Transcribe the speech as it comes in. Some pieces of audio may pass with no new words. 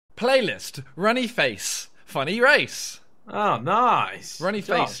Playlist. Runny face. Funny race. Oh, nice. Runny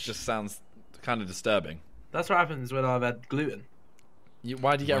Josh. face just sounds kind of disturbing. That's what happens when I've had gluten.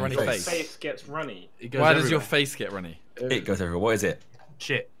 Why do you get a runny face? Face gets runny. Why does your face get runny? It goes everywhere. What is it?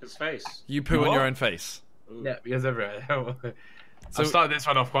 Shit. His face. You poo on your own face. Yeah, it goes everywhere. I've started this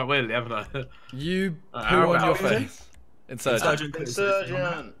one off quite weirdly, haven't I? You poo on your face. Insurgent.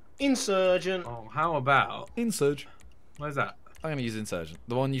 Insurgent. Oh, how about... Insurge. Where's that? I'm going to use Insurgent.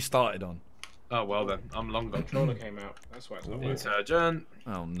 The one you started on. Oh, well then. I'm long gone. Controller came out. That's why it's not working. Insurgent.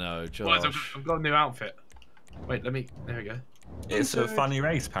 Oh no, Boys, Josh. I've got a new outfit. Wait, let me... There we go. It's a funny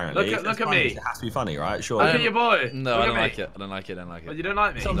race, apparently. Look at me. It has to be funny, right? Sure. Look at your boy. No, Look I don't at like me. it. I don't like it. I don't like Oh, it. you don't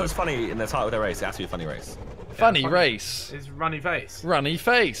like me? Something that's funny in the title of their race. It has to be a funny race. Funny race. It's runny face. Runny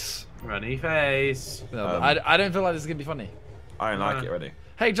face. Runny face. No, I don't feel like this is going to be funny. I don't like it already.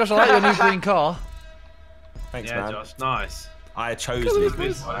 Hey, Josh, I like your new green car. Thanks, Yeah, man. Josh. Nice. I chose these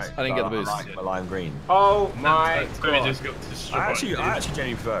boosts. I didn't get the boost. I like the lime green. Oh my Toby god. just got destroyed. I actually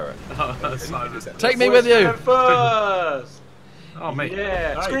genuinely prefer it. Oh, that's nice. Take me with you. First. Oh, mate.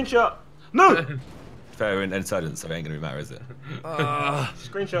 Yeah. Hey. Screenshot. No. Fair in insurgents, so it ain't gonna be matter, is it?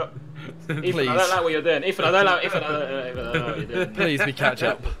 Screenshot. Ethan, Please. I don't like what you're doing. Ethan, I don't like what you're doing. Please, we catch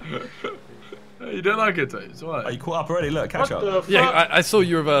up. You don't like it, Toby? Why? Are you caught up already? Look, catch What up. the fuck? Yeah, I saw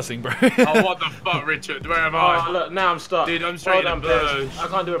you reversing, bro. Oh, what the fuck, Richard? Where am I? Oh, look, now I'm stuck. Dude, I'm straight Well in done, the players. bush. I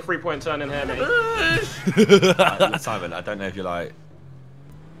can't do a 3-point turn in here, mate. Simon, I don't know if you're like.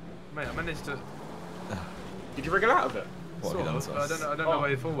 Mate, I managed to... Did you wriggle out of it? What have you done to I us? don't know where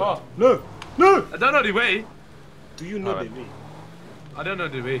you forward. Oh, no. No. I don't know the way. Do you know Alright. me? I don't know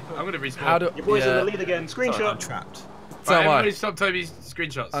the way. I'm gonna respawn. How do? Your boy's in Yeah. the lead again. Sorry, I'm Screenshot. trapped. So am I. Everybody stop Toby's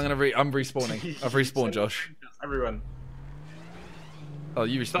screenshots. I'm respawning. I've respawned, Josh. Everyone. Oh,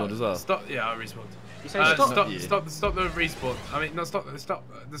 you respawned as well. Stop. Yeah, I respawned. You saying stop? Stop the respawn. I mean, no, stop the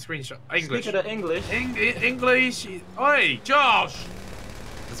screenshot. English. Speak of the English. English. Oi, Josh.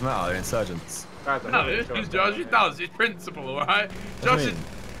 Doesn't matter, they're insurgents. Guys, I No, know it's what you're Josh. doing. It does. It's principle, alright? What Josh do you is mean?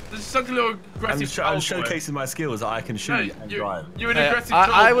 there's such a little I'm aggressive. showcasing my skills that I can shoot No, and drive. you're an Hey, aggressive.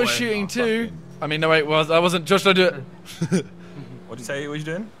 I was boy. shooting too. I mean, no, wait, I wasn't. Josh, don't do it. What'd you say? What you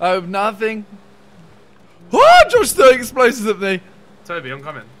doing? Oh, nothing. Oh, Josh throwing explosives at me. Toby, I'm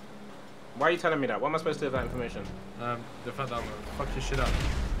coming. Why are you telling me that? What am I supposed to do with that information? The fact that I'm gonna fuck your shit up.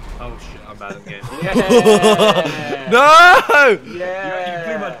 Oh shit, I'm bad at the game. Yeah. No! Yeah.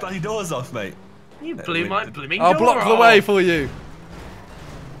 You blew my bloody doors off, mate. You blew my blooming I'll door block the off. way for you.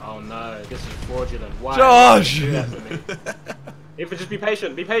 Oh no, this is fraudulent. Why? Josh! Do that to me? Ethan, just be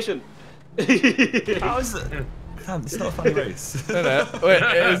patient. Be patient. How is it? Damn, it's not a funny race. No, no. Wait,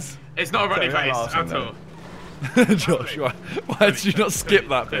 it is. It's not a running Sorry, face I'm laughing, at all. Josh, why did you not skip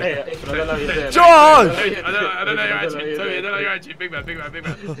that bit? Hey, Ethan, I don't know what you're doing. Josh! I don't know your attitude. Toby, I don't know your attitude. Big man.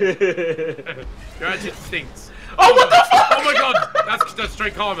 Your attitude stinks. Oh, what the fuck? Oh my god, that's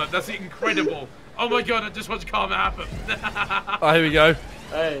straight karma. That's incredible. Oh my god, I just watched karma happen. Oh, here we go.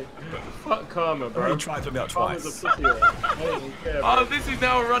 Hey, fuck karma, bro. You tried to put me up Karma's twice. a pussy. I don't even care, bro. Oh, this is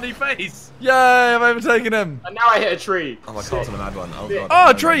now a runny face. Yay, I've overtaken him. And now I hit a tree. Oh, my car's on a mad one. Oh, Sick. God.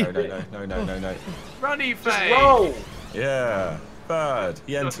 Oh, No, tree! No. Runny Just face. roll. Yeah. Third.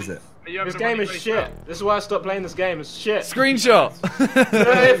 He enters it. Are you having This a game runny is face shit. now? This is why I stopped playing this game. It's shit. Screenshot.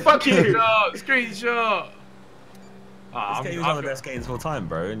 Hey, fuck you. Screenshot. This game is one of the best games of all time,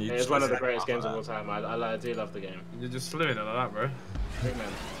 bro. And you It's just one of the sack greatest off games like of all time. I do love the game. You're just slewing it like that, bro. Big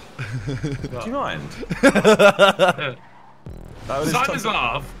man. that. Do you mind? Simon's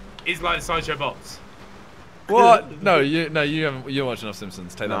laugh is like Sideshow Bots. What? No, you haven't. You watch enough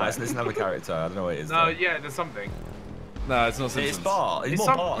Simpsons. Take that No, back. it's another character. I don't know what it is. No, though. yeah, there's something. No, it's not Simpsons. It's Bart. It's more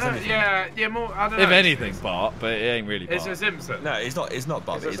some- Bart. no, Isn't it? yeah, more. I don't know. If anything, Bart, but it ain't really It's Bart. a Simpson. No, it's not. It's not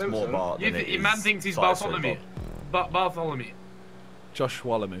Bart. It's a It's more Simpson. Bart than it Your is. man thinks he's Sideshow Bartholomew. Bob. Bartholomew. Josh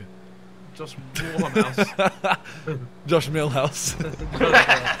Wallamoo. Just Watermouse. Josh Millhouse.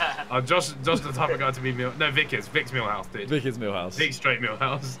 Josh the type of guy to be Vic's Millhouse, dude. Vic is Millhouse. Vic straight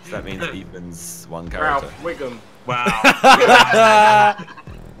Millhouse. That means Ethan's one character. Ralph Wiggum. Wow.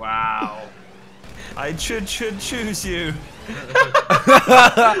 Wow. I should choose you.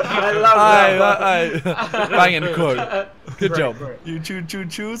 I love that. Banging quote. Good job. Great. You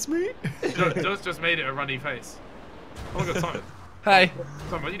choose me? Josh just made it a runny face. Oh my god, Simon. Hey,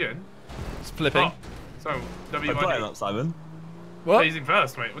 Simon, what are you doing? it's flipping. Oh, Simon, I blow him WYD. up, Simon. What? He's in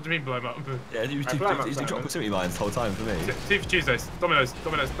first, mate. What do you mean blow him up? Yeah, you I blow him up, dropped Simon. proximity mines the whole time for me. Two for Tuesdays. Dominoes. Two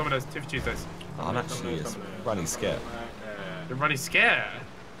for Tuesdays. Oh, I'm actually running scared. The runny scare.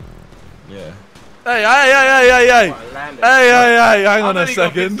 Yeah. Hey, I landed. hang on I've a only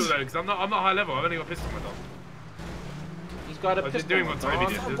got second. pistol though, because I'm not high level. I've only got pistol on my dog. He's got a I was just pistol. doing what Toby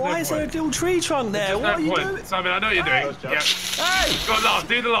did. There's Why no is there a point. little tree trunk there? There's What are no you point. doing? Simon, I know what you're doing. Hey! Yeah. Go on, laugh.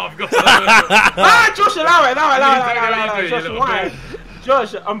 Do the laugh. Go on. Ah, Josh, allow it. You do, Josh, you why? little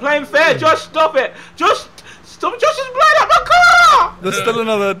Josh, I'm playing fair. Josh, stop it. Josh, stop. Josh is blowing up my car. There's still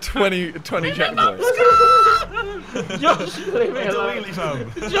another 20 checkpoints. Josh, leave me It's a alone. wheelie,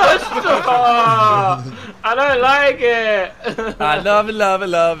 fam. Josh, stop. I don't like it. I love it, love it,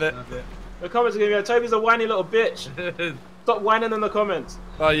 love it. The comments are gonna be, Toby's a whiny little bitch. Stop whining in the comments.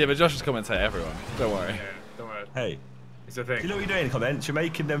 Oh yeah, but Josh's comments hate everyone. Don't worry. Yeah, don't worry. Hey, It's a do thing. you know what you're doing in the comments? You're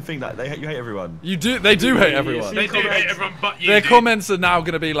making them think that you hate everyone. You do. They do hate everyone. They do hate everyone but you. Their dude. comments are now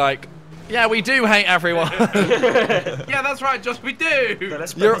going to be like, "Yeah, we do hate everyone." Yeah, that's right, Josh. We do. So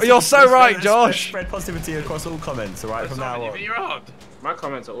let's spread You're so let's right, spread- Josh. Spread positivity across all comments, alright, from now Simon, on. you're hard. My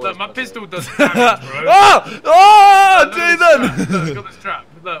comments are always Look, my positive. pistol does damage, bro. Oh! Oh, Look at this Nathan! strap. Look, got the strap.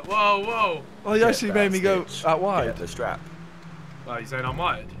 Look, whoa, whoa. Oh, you actually made me go out Get wide. the strap. Oh, you saying I'm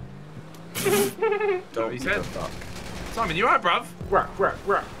wired? Don't he said. give a fuck. Simon, you alright, bruv? Wah.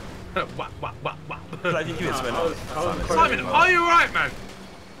 Wap, wap, wap, wap. Like, you it's when I was Simon, are you alright, man?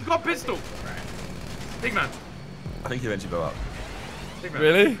 You got a pistol. Big man. I think you eventually blow up. Big man.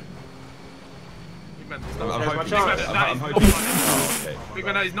 Really? Big man. There's I'm my hoping. chance. That is I'm not hoping. funny. Oh, okay. Big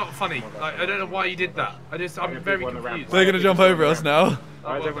man, that is not funny. Like, I don't know why you did that. I'm very confused. They're going to jump over us now.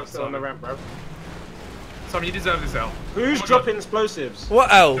 Why is everyone still on the ramp, bro? Simon, you deserve this L. Who's Oh my dropping explosives?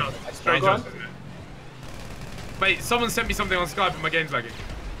 What L? God. Straight Go on. Josh, isn't it? Mate, someone sent me something on Skype and my game's lagging.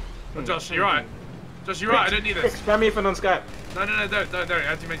 Oh, Josh, you're right. Josh, you're right. I don't need this. Spam me Ethan on Skype. No, don't.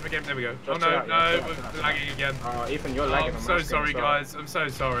 Actually makes my game. There we go. Oh Josh, no, you're right, no, you're right. we're lagging again. Ethan, you're Oh, lagging I'm on so my sorry, screen, guys. I'm so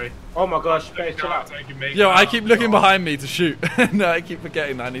sorry. Oh my gosh, guys, chill out. Taking me. Yo, I keep looking Oh, behind me to shoot. No, I keep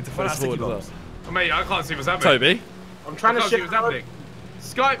forgetting that I need to Well, face that's forward as sticky well. Oh, mate, I can't see what's happening. Toby, I'm trying I to can't see shift. what's happening.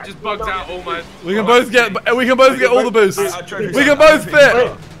 Skype just bugged out all my. we can both get all the boosts. I drove We you can down. both Wait,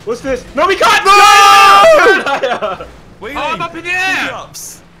 fit. what's this? No, we can't! No! Wheelie. Oh, I'm up in the air!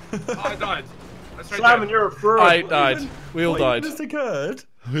 Ups. Oh, I died. That's straight Simon, down. you're a fraud. I died. We all What died. just occurred?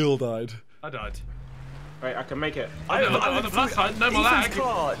 We all died. I died. Wait, I can make it. On the plus side, no more Ethan's lag.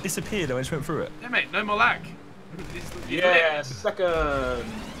 car disappeared and I just went through it. Yeah, mate, no more lag. Yeah, second.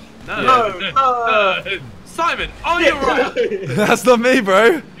 No. Simon, are you right? That's not me,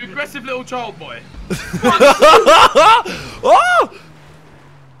 bro. You aggressive little child boy. Oh!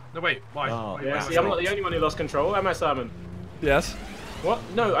 No, wait, why? Oh, Wait, Yeah, wait, see, I'm not the only one who lost control, am I, Simon? Yes. What?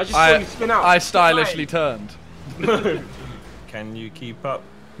 No, I just saw you spin out. I stylishly turned. Can you keep up,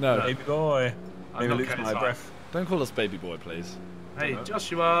 No. baby boy? I'm Maybe not lose getting my tired. breath. Don't call us baby boy, please. Hey,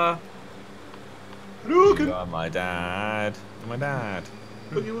 Joshua. You are my dad. You're my dad.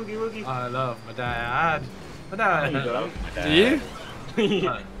 Woogie, woogie, woogie. I love my dad. My dad. Do you?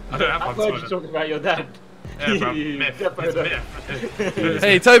 I don't have I one, heard you Simon. talking about your dad. Yeah, bro. Myth. Definitely It's don't. a myth.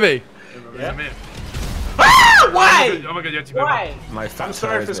 Hey, Toby. It's a myth. Why? Oh my god, you're too Why? My fat I'm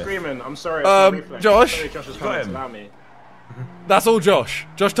sorry for tires, mate. screaming. I'm sorry. It's my reflex. Josh? Sorry, Josh's Got comments him. allow me. That's all Josh.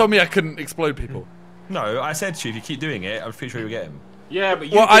 Josh told me I couldn't explode people. No, I said to you, if you keep doing it, I'm pretty sure you'll get him. Yeah, but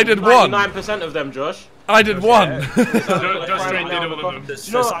you Well, I did one. 99% of them, Josh. I did one. Just straight did all of them.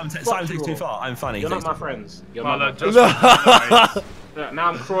 You know Simon what? takes too far. I'm funny. You're he not takes my too friends. You're Well, not look, my just Yeah, now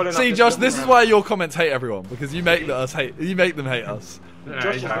I'm crawling up See, this Josh, little this is ramp. why your comments hate everyone because you make us hate. You make them hate us.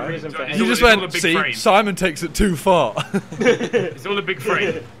 Josh is the reason for You hate. just all a went. big See, frame. Simon takes it too far. It's all a big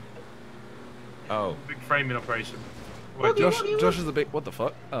frame. Oh. Big framing operation. Look, Wait, Josh, Josh is a big. What the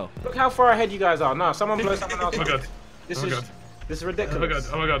fuck? Oh. Look how far ahead you guys are. No, someone blow someone else. oh my god. This Oh my is god. this is Oh my god. ridiculous.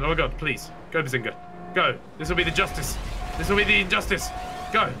 Oh my god. Oh my god. Please. Go, Bazinga. Go. This will be the justice. This will be the injustice.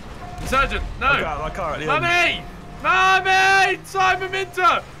 Go. Insurgent. No. My car at the end. Mummy! Mummy! Simon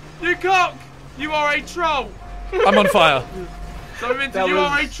Minter! You cock! You are a troll! I'm on fire. Simon Minter, That you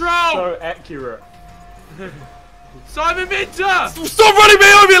was are a troll! So accurate. Simon Minter! Stop running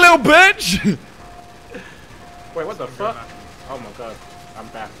me over, you little bitch! Wait, what the fuck? Oh my god, I'm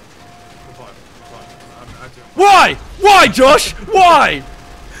back. Why? Why, Josh? Why?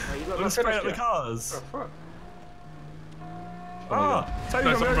 Hey, you got I'm not spraying finished up the yet. cars. Oh, fuck. Ah, Toby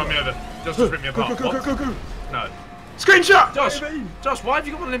No, from someone run me America. over. Just rip me apart. What? No. Screenshot! Josh, why have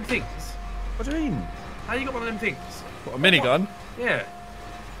you got one of them things? What do you mean? How you got one of them things? What, a minigun? Yeah.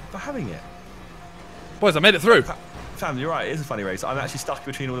 For having it. Boys, I made it through. Fam, you're right, it is a funny race. I'm actually stuck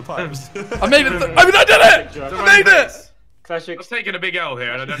between all the pipes. I made it. I mean, I did it. I made it. Classic. I've taken a big L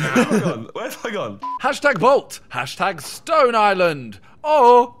here and I don't know how. Where have I gone? Where have I gone? Hashtag Bolt. Hashtag Stone Island.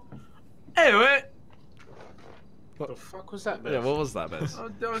 Or. Anyway, What the fuck was that, Yeah, bitch? what was that, Bez? I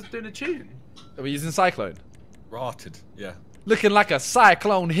was doing a tune. Are we using Cyclone? Rotted. Yeah. Looking like a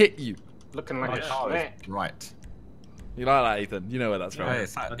cyclone hit you. Looking like My a car schmack. is right. You like that, Ethan? You know where that's from. Hey,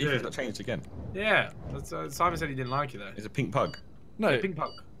 it's that, I do. Ethan's got changed again. Yeah. That's, Simon said he didn't like it though. He's a pink pug. No, Pink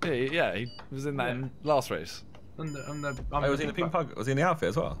pug. yeah, he was in that in last race. I'm the Oh, was he in the pink pug? Was he in the outfit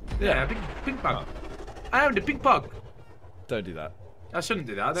as well? Yeah, pink pug. I am the pink pug. Don't do that. I shouldn't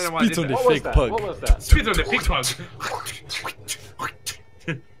do that. I don't know why I Spit did on that. the What was fake that? pug. What was that? Spit on the pink pug.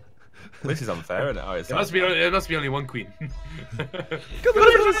 This is unfair, isn't it? Oh, it's There must be only one queen.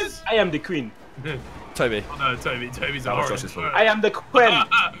 I am the queen. Toby. Oh no, Toby's a That was horror. Josh's fault. I am the queen.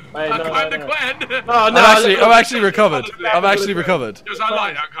 I'm the queen. Oh no! I'm actually recovered. I'm actually recovered. Josh, I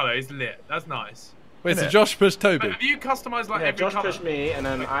like that colour. It's lit. That's nice. Wait, so Innit? Josh pushed Toby. Have you customised like Yeah, every Josh colour? pushed me, and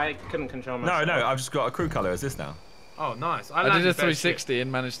then I couldn't control No, myself. no, I've just got a crew colour as this now. Oh, nice. I did landed a fair 360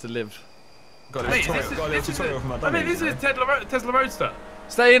 and managed to live. Got a Mate, little this tutorial, is from my I dummy. mean, this is Tesla Roadster.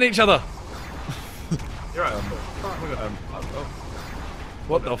 Stay in each other. You're right.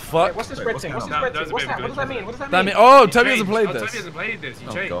 What the fuck? What's this Wait, red what's thing? going What's on? this red That thing? was a What's bit that? What does that good. mean? What does that Damn mean? it. Oh, You Toby hasn't changed. played Oh, this. Toby hasn't played this. You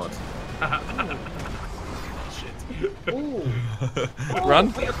Oh changed. god. Shit. Ooh.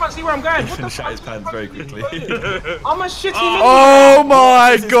 Run. Wait, I can't see where I'm going. What Ethan the shut his fuck? pants very quickly. I'm a shitty Oh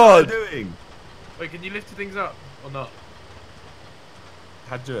my This is what god. I'm doing. Wait, can you lift things up or not?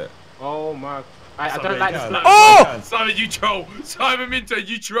 How'd you do it? Oh my. I Sorry, don't like yeah. this map. Oh! Simon, you troll. Simon Minter,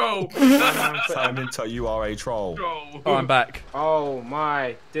 you troll. Simon, you are a troll. Troll. Oh, I'm back. Oh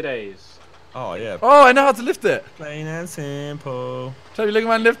my days. Oh yeah. Oh, I know how to lift it. Plain and simple. Toby, look at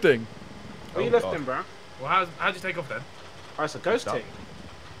my lifting. What are you Oh, lifting, God. bro? Well, how'd you take off then? Oh, it's a ghost Stop. thing.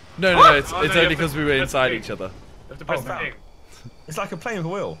 No, it's Oh, no, only you have because to- we were you have to inside think. each other. You have to press the fam. thing. It's like a plane with a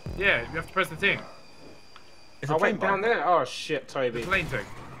wheel. Yeah, you have to press the thing. It's I a plane went down bike. there. Oh shit, Toby. Plane thing.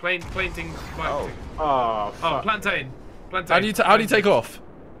 Plane thing. Oh. Thing. Oh Oh, fuck. plantain. Plantain. How do you take off?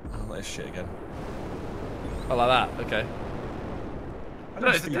 Oh, that is shit again. Oh, like that. Okay. No,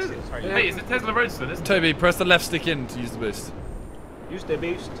 it's a Tesla. Yeah. Hey, it's a Tesla Roadster. Isn't it? Toby, press the left stick in to use the boost. Use the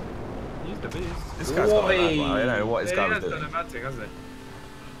boost. Use the beast. This guy's got a bad Oi. one. I don't know what this guy Yeah, was he has doing. done a bad thing, hasn't he?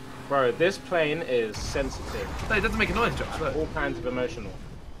 Bro, this plane is sensitive. No, it doesn't make a noise, Josh. Look. All kinds of emotional.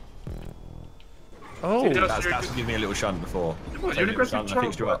 Oh. Dude, That's give me a little shunt before. What, you're an aggressive I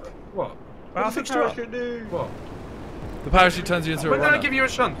fixed you up. What? Well, I fixed you up. What? The parachute turns you into a When did I runner. give you a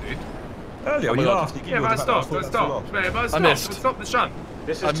shunt, dude? Earlier, Oh when my you God. laughed, you gave Yeah, me but I the back, stopped. thought I that fell off. stopped. Man, but I stopped. missed. Stop the shunt.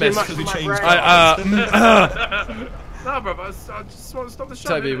 This is I too missed much because for we my changed brain. No, bro, I just want to stop the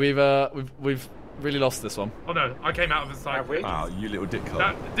shunt. Toby, innit? we've really lost this one. Oh no, I came out of the side. Have we? Wow, you little dick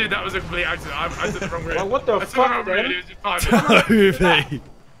cunt. Dude, that was a complete accident. I took the wrong route. Well, what the I took fuck, wrong route. then? It was just 5 minutes. Toby.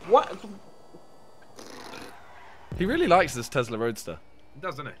 What? He really likes this Tesla Roadster. He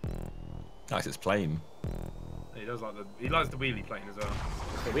does, doesn't he? Nice, it's plain. He does like he likes the wheelie plane as well.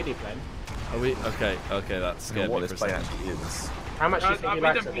 The wheelie plane. Are we? Okay, that I don't scared know what me this for a plane second. actually is. How much do you think We he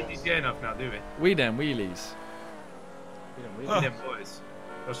likes don't it? really more? get enough now, do we? We them wheelies. We We them boys.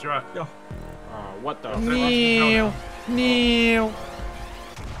 That's right. Yeah. What the fuck? Neil. Neil.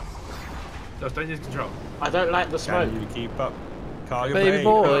 Just don't use control. I don't like the smoke. Can you keep up? Cargo Baby plane.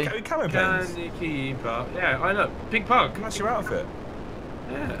 boy. Oh, camera planes. Can you keep up? Yeah, I know. Pink pug. That's your outfit.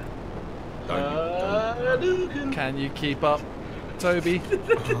 Yeah. Can you keep up, Toby?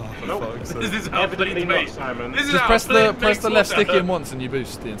 Nope. This is how Evidently planes not, made. Simon. This is Just how press the planes left water. stick in once and you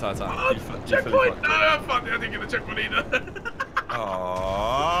boost the entire time. Oh, You fully checkpoint! fucked No, it. I'm fine. I didn't get the checkpoint either.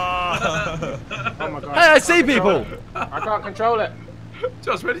 Aww. Oh my god. Hey, I see people. I can't control it.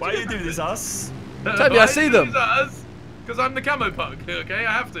 Josh, where did Why you you do this, us? Toby, I see them. Because I'm the camo pug, okay?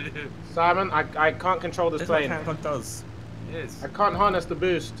 I have to. Simon, I can't control this This is what plane. Camera Plug does. Yes. I can't harness the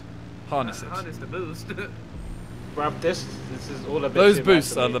boost. Harness it. Harness the boost. Bruv, this is all a bit Those too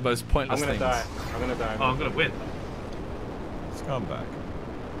boosts much are for the me. most pointless I'm gonna things. die. I'm gonna die. Oh, I'm gonna win. Scumbag.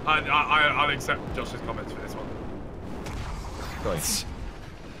 I'll accept Josh's comments for this one. Go on.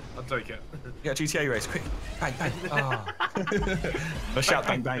 I'll take it. Get a GTA race, quick. Bang, bang. Ah. I'll shout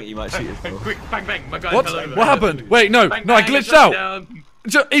bang, bang at you, might shoot it. Quick, bang, bang. My guy What? fell over. What happened? Wait, no, Bang, no, I bang, glitched shut out. down.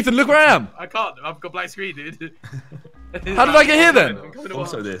 Ethan, look where I am. I can't. I've got black screen, dude. How did I get here then? I'm coming to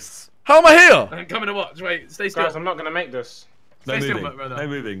Also watch. this. How am I here? I'm coming to watch. Wait, stay still. Guys, I'm not gonna make this. No Stay still, moving. brother. No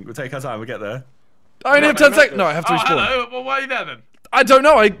moving. We'll take our time. We'll get there. I only have No, 10 no, seconds. no. No, I have to Oh, respawn. hello. Well, why are you there then? I don't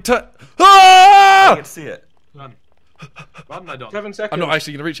know. I Ah! get to see it. Run. Run, no, Don. 7 seconds. I'm not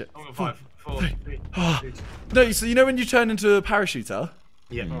actually gonna reach it. I'm on 5, 4, 3, 2. No, so you know when you turn into a parachuter?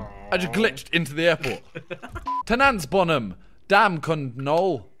 Yeah. I just glitched into the airport. Tenants Bonham. Damn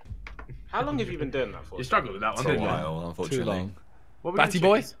Knoll. How long have you been doing that for? You struggled with that one, For a didn't you? while, unfortunately. Too long. What were we Batty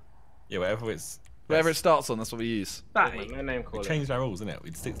gonna boy? choose? Yeah, whatever it's. Whatever it starts on, that's what we use. Batty. No name We calling. changed our rules, innit?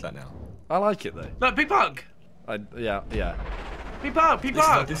 We'd stick to that now. I like it though. No, Big Pug. Yeah. Big Pug, Big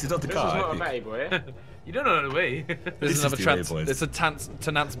Pug. This is not the This is car. not a I matty boy. You don't know the way. This is is another the way, trans. boys. It's a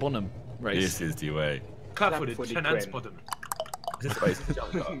Tenance Bonham race. This is the way. Clap-footed, Clap-footed Tenance Quinn. bottom. Is this the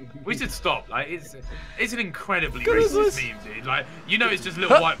jump car? We should stop. Like, it's an incredibly Good as racist this. meme, dude. Like, you know, it's just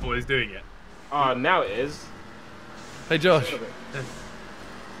little white boys doing it. Oh, now it is. Hey Josh.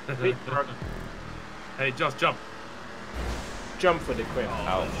 Hey, just jump. Jump for the Quinn.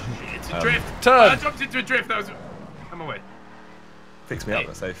 Ow. It's a drift. turn. I jumped into a drift. That was. I'm away. Fix me up,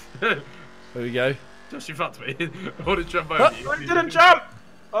 that's safe. There we go. Josh, you fucked me. I wanted to jump over Oh, you. you didn't jump!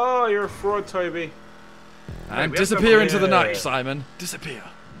 Oh, you're a fraud, Toby. And we have disappear some- into the yeah. night, Simon. Disappear.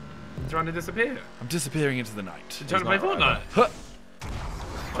 Trying to disappear. I'm disappearing into the night. Trying to play Fortnite. Huh.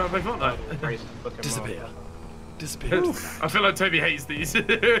 Trying to play Fortnite. Racist looking Disappear. motherfucker. Disappear. into the night. I feel like Toby hates these.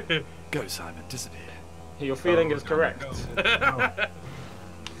 Go, Simon. Disappear. Your feeling is correct.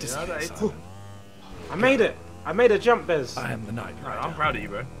 Disappear, Yeah, Simon. I made it. I made a jump, Bez. I am the Night Right, Rider. I'm proud of you,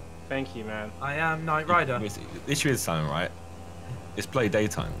 bro. Thank you, man. I am Knight Rider. The issue is, Simon, right? It's play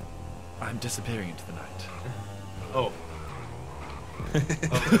daytime. I'm disappearing into the night. Oh.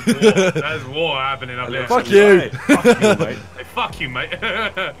 There's war happening up there. Fuck you. Hey, fuck you, mate. Hey, fuck you, mate.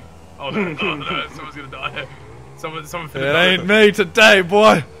 Oh no, oh no, someone's gonna die. Someone's It finna die. ain't me today,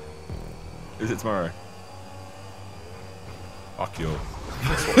 boy. Is it tomorrow? Fuck you.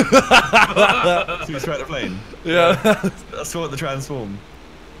 See what's right the plane? Yeah. That's what the transform.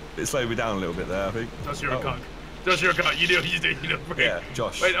 It slowed me down a little bit there, I think. Josh, you're a cuck. Josh, you're a cuck. You do what you do. You know, bro. Yeah,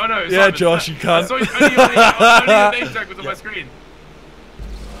 Josh. Wait, oh no. Yeah, Simon. Josh, you I can't. saw only your name tag was on my screen.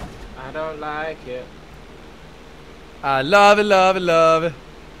 I don't like it. I love it, love it, love it.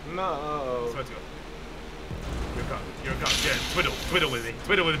 No. Swear to God. You're a cuck. You're a cuck. Yeah, twiddle with me.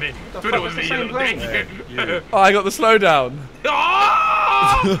 Twiddle with me. The Twiddle fuck with is me. the You same little plane? dick. You. Oh, I got the slowdown.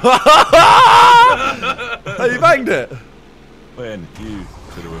 Oh! Oh, you banged it. When you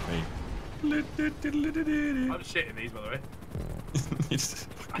fiddle with me. I'm shitting these, by the way. You just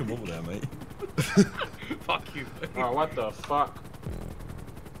fucking wobble there, mate. Fuck you. Oh, what the fuck?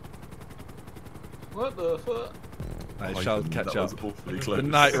 What the fuck? I Oh, shall Ethan, catch that up. was awfully close. The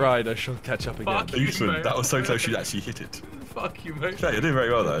Night Rider shall catch up again. Fuck you. Ethan, mate. that was so close you actually hit it. Fuck you, mate. Yeah, you're doing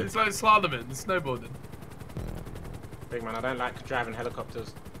very well though. It's like slaloming, snowboarding. Big man, I don't like driving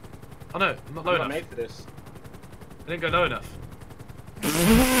helicopters. Oh no, I'm not low I'm not enough. made for this. I didn't go low enough.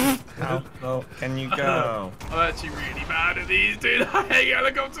 How low can you go? I'm actually really bad at these, dude. I hate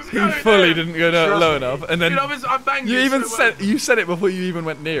helicopters You going fully there. didn't go down low enough, and then Dude, I banged you it even so said you said it before you even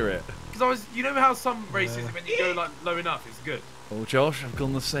went near it. because I was. You know how some races when you go like low enough, it's good. Oh, Josh, I've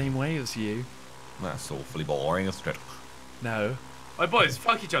gone the same way as you. That's awfully boring, isn't it? No. My boys,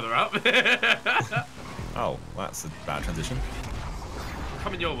 fuck each other up. Oh, that's a bad transition.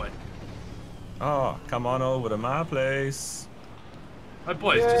 Coming your way. Oh, come on over to my place. My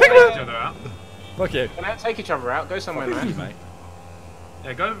boys, Yeah. just take each other out. Fuck you. Can I take each other out? Go somewhere Fuck you, nice. mate.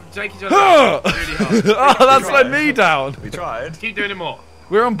 Yeah, go take each other out. Really hard. Oh, that slowed me down. We tried. Keep doing it more.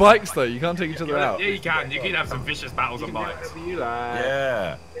 We're on bikes though. You can't take each other out. Yeah, you can. You can have some vicious battles You on can do bikes. whatever you like.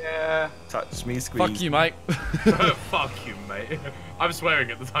 Yeah. Yeah. Touch me, squeeze. Fuck you, mate. Fuck you, mate. I'm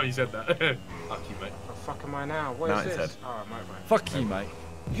swearing at the time you said that. Fuck you, mate. What the fuck am I now? What Now is it's this? head. Oh, my bad. Fuck you, mate.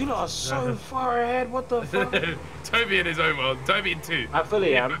 You lot are so far ahead. What the fuck? Toby in his own world. Toby in 2. I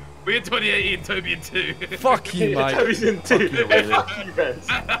fully am. We're in 2018, Toby in 2. Fuck you, mate. Toby's in 2. you, Hey, Willie. fuck you, Bez.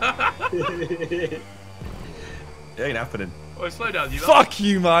 It ain't happening. Oh, slow down, you lot. Fuck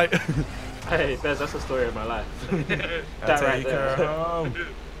you, mate. Hey, Bez, that's the story of my life. I'll That right take her there. home.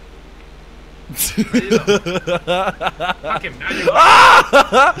 Fuck him. Now you're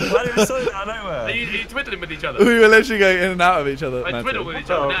Why did we slow down nowhere? Are you twiddling with each other? We were literally going in and out of each other. I twiddle mentally. with each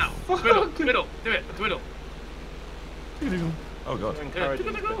other the now. fuck? Twiddle, twiddle. Do it. Twiddle. Oh god. Encouraging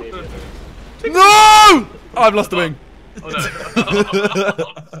this behavior. No! Oh, I've lost the wing. Oh no.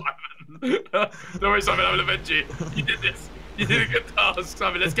 Simon. Don't worry, Simon. I will avenge you. You did this. You did a good task,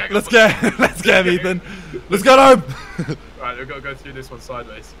 Simon. Let's get. Let's get him, Ethan. Let's go home. Right, we've got to go through this one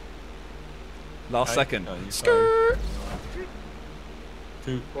sideways. Last second. Oh, you Skirt.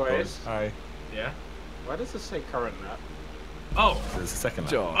 Two. Boys. Hi. Yeah. Why does this say current lap? Oh. There's a second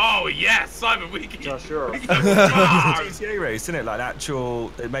lap. Josh. Oh yes, Simon. We can. Josh, you're we off. can It's a fuck. GTA race, isn't it? Like an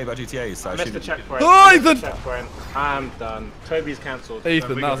actual, it's made by GTA, so I I missed the should checkpoint. Oh, I missed the Ethan! checkpoint. I'm done. Toby's cancelled.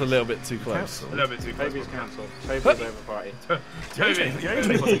 Ethan, that was a little bit too close. cancel. A little bit too close. Toby's cancelled. Toby's over party. Toby. You're only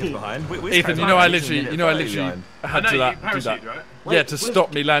 24 seconds behind. Ethan, you know I literally I had know to you do parachute, that. right? Yeah, to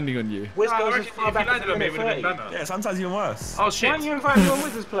stop me landing on you. Wiz No, I goes as reckon far if you back as landed on me, it minute would have been 30. better. Yeah, sometimes even worse. Oh Why shit. aren't you inviting me when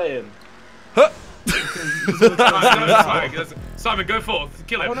Wiz is playing? Huh? Right, no, it's fine, 'cause Simon, go forth.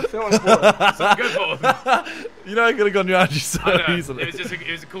 Kill I him. want to feel on board. Simon, go forth. You know I could have gone around you so I know. easily.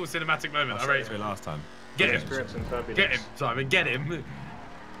 It was a cool cinematic moment. I I raised rate it it. last time. Get him. Spirits and turbulence. Get him, Simon. Get him.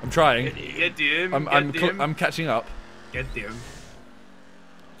 I'm trying. Get him. I'm catching up. Get him.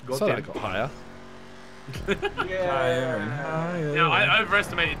 So I got higher. Yeah. Yeah, I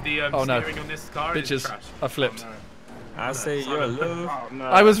overestimated the Oh, no. steering on this car. It's Bitches, trash. I flipped. I say you're love. Oh, no.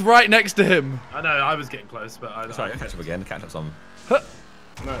 I was right next to him. I know, I was getting close, but I Sorry, catch up again. Catch up some. No, it's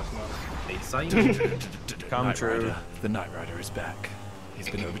not. Hey, Simon. Come Knight true. Rider. The Knight Rider is back. He's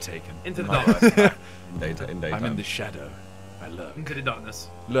been overtaken. Into the darkness. In daytime. I'm in the shadow. I lurk. Into the darkness.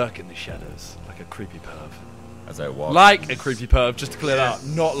 Lurk in the shadows like a creepy perv. As I walk. Like a creepy perv, just to clear that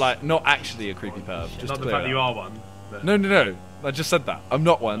out. Not actually a creepy perv. Just Not to the clear fact that that you out. are one. But No. I just said that. I'm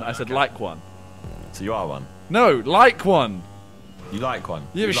not one. I said like one. So you are one. No, like one. You like one.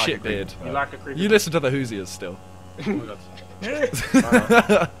 You have a like shit creepy beard. perv. You like a creepy. You listen to the Hoosiers still. oh my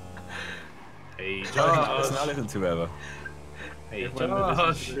god. Hey, Listen, Josh. I listen to whoever. Hey, When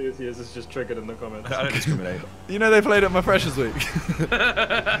Josh. this is just triggered in the comments. I don't discriminate. You know they played at my Freshers Week.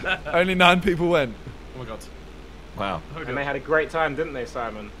 Only 9 people went. Oh my god. Wow. Oh my And they god. had a great time, didn't they,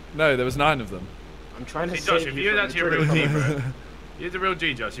 Simon? No, there was 9 of them. I'm trying to Hey, Josh, save if you you from had the actually a real trigger G, comments. bro. You had a real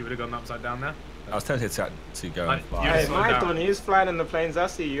G, Josh, you would have gone upside down there. I was tempted to go and fly. Yeah, Hey, slow my down. turn. He's flying in the planes. I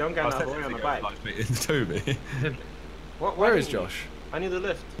see you. I'm I going was out of the tempted way to on the go bike. and fly Toby. What? Where why is didn't you? Josh? I need a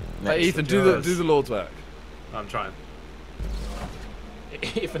lift. Hey, Ethan, Next do to the Lord's work. I'm trying.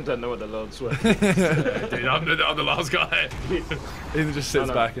 Ethan don't know what the Lord's were. Dude, I'm the last guy. Ethan just sits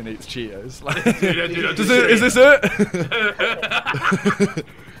no. back and eats Cheetos. Like, Dude, is this it?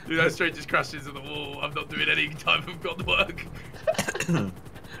 Dude, that straight just crashed into the wall. I'm not doing any type of God work. To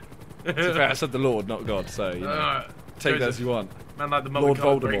be fair, I said the Lord, not God, so you know, Alright. take that as you want. Man, like the mother Lord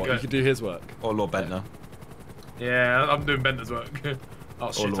can't break Voldemort, you it. can do his work. Or Lord Bentner. Yeah, I'm doing Bender's work. Oh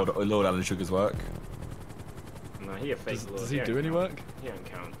Or shit. Lord Alan Sugar's work. No, he a fake Lord. Does he don't do any count. work? He don't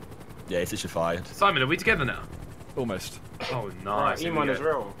count. Yeah, it's just fired. Simon, are we together now? Almost. Oh, nice. Alright, Here we Emon go. is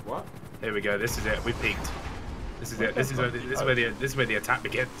real. What? Here we go. This is it. We peaked. This is it. This is where the attack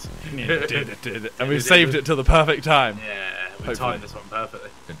begins. And we've saved it till the perfect time. Yeah, we Hopefully. timed this one perfectly.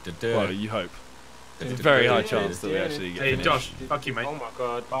 Well, you hope. There's a very high chance that we actually get Hey, finished. Josh, fuck you, mate. Oh my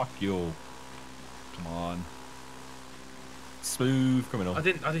god. Fuck you. Come on. Smooth criminal. I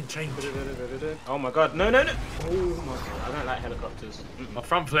didn't change. Oh my god. No, no, no. Oh my god. I don't like helicopters. I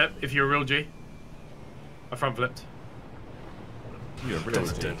front flip if you're a real G. I front flipped. You're a real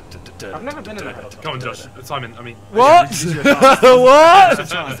I've never been in a helicopter. Come on, Josh. Simon, I mean. What? What?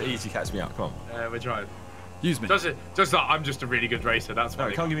 There's a chance that easy catch me up. Come on. We're trying. Use me. Just that I'm just a really good racer. That's No,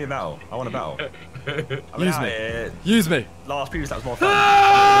 funny. come give me a battle. I want a battle. Use me. Use me. Last previous that was more fun.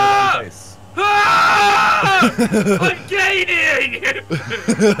 Ah! Face. Ah! I'm gaining!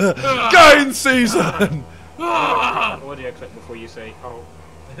 Gain season! Ah! Audio clip before you say, oh.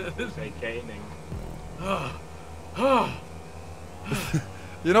 Say gaining.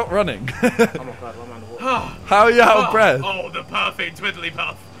 You're not running. Oh my god, I'm underwater. How are you out of breath? Oh, the perfect twiddly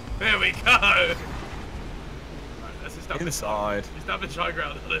puff. There we go. Right, let's establish Inside. high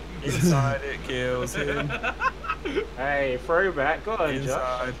ground on it. Inside it kills him. Hey, throwback. Go on, Josh.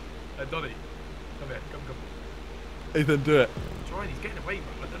 Inside. Donny, come here. Come. Ethan, do it. Trying, he's getting away,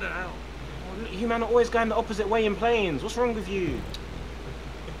 bro. I don't know how. You man are always going the opposite way in planes. What's wrong with you?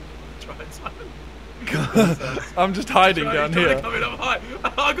 Try it, Simon. I'm just hiding Try, down he's trying here. to come in up high.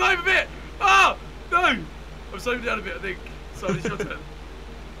 I got him a bit. Ah, no. I'm slowing down a bit, I think. Sorry, it's your turn.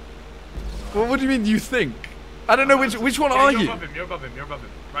 Well, what do you mean you think? I don't know which one Yeah, are you're you? above him, you're above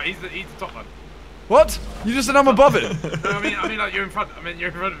him. Right, he's the top one. What? You just said I'm above it. No, I mean like you're in front. I mean you're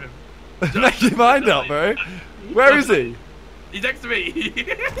in front of him. Make your mind up, bro. Where is he? He's next to me.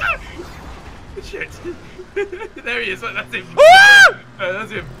 Shit. There he is. That's him. Ah!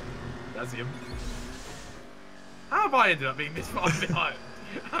 That's him. That's him. How have I ended up being this far behind?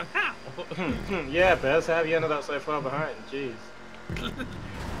 How? Yeah, Bez, how have you ended up so far behind? Jeez.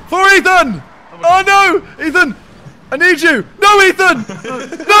 For Ethan! Oh no! Ethan! I need you! No, Ethan!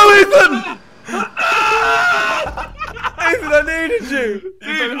 No, Ethan! Ethan, I needed you!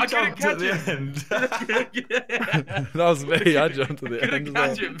 Dude, I couldn't Jumped at catch the him. end. That was me, I jumped to the Couldn't end. catch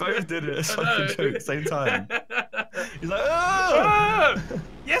As well. him. Both did it. It's I like know. a joke at the same time. He's like, oh! Ah!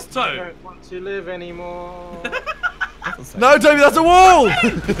 Yes, I Toe. don't want to live anymore. No, Toby, that's a wall!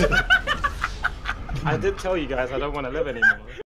 I did tell you guys I don't want to live anymore.